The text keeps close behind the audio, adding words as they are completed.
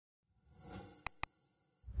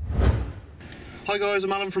Hi guys,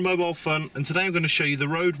 I'm Alan from Mobile Fun, and today I'm going to show you the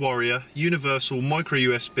RoadWarrior Universal Micro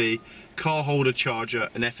USB car holder charger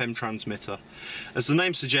and FM transmitter. As the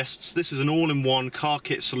name suggests, this is an all-in-one car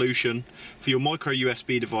kit solution for your micro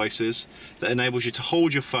USB devices that enables you to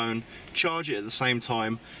hold your phone, charge it at the same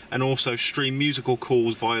time, and also stream musical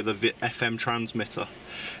calls via the FM transmitter.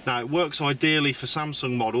 Now, it works ideally for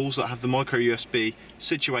Samsung models that have the micro USB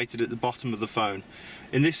situated at the bottom of the phone.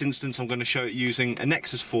 In this instance, I'm going to show it using a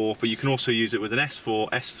Nexus 4, but you can also use it with an S4,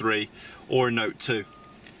 S3 or a Note 2.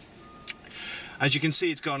 As you can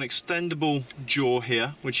see, it's got an extendable jaw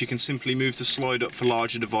here, which you can simply move to slide up for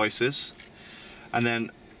larger devices, and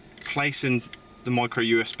then place in the micro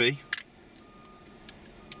USB.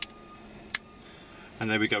 And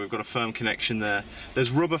there we go, we've got a firm connection there.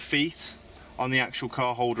 There's rubber feet on the actual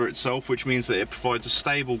car holder itself, which means that it provides a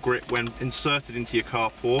stable grip when inserted into your car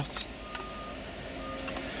port.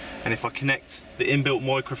 And if I connect the inbuilt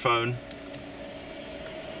microphone,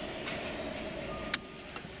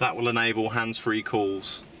 that will enable hands-free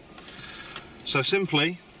calls. So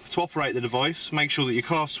simply, to operate the device, make sure that your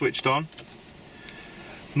car's switched on,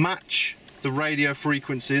 match the radio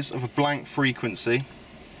frequencies of a blank frequency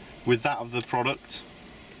with that of the product,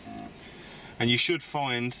 and you should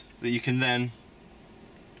find that you can then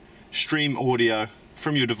stream audio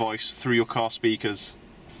from your device through your car speakers.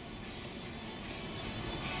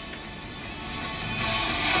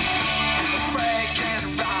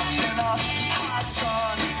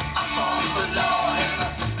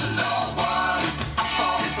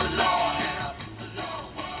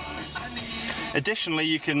 Additionally,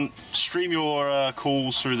 you can stream your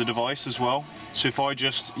calls through the device as well. So if I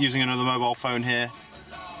just, using another mobile phone here,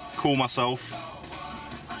 call myself,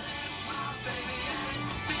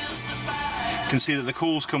 you can see that the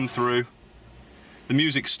calls come through, the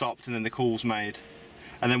music stopped, and then the call's made.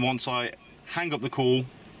 And then once I hang up the call,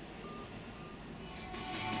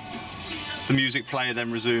 the music player then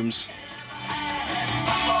resumes.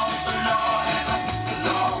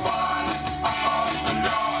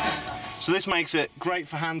 So this makes it great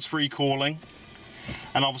for hands-free calling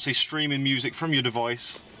and obviously streaming music from your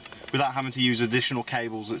device without having to use additional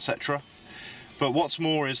cables, etc. But what's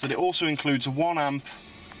more is that it also includes a 1 amp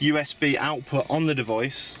USB output on the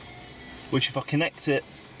device, which if I connect it,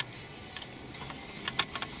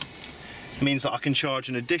 means that I can charge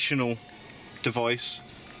an additional device,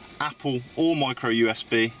 Apple or micro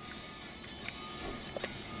USB,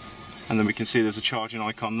 and then we can see there's a charging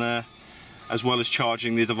icon there, as well as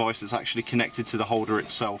charging the device that's actually connected to the holder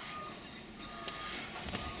itself.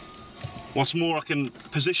 What's more, I can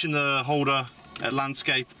position the holder at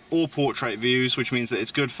landscape or portrait views, which means that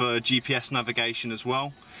it's good for GPS navigation as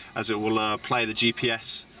well, as it will play the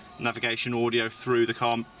GPS navigation audio through the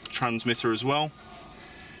car transmitter as well.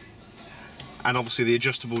 And obviously the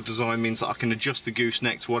adjustable design means that I can adjust the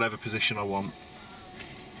gooseneck to whatever position I want.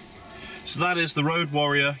 So that is the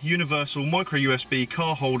RoadWarrior Universal Micro USB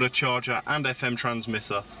car holder, charger and FM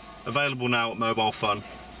transmitter, available now at Mobile Fun.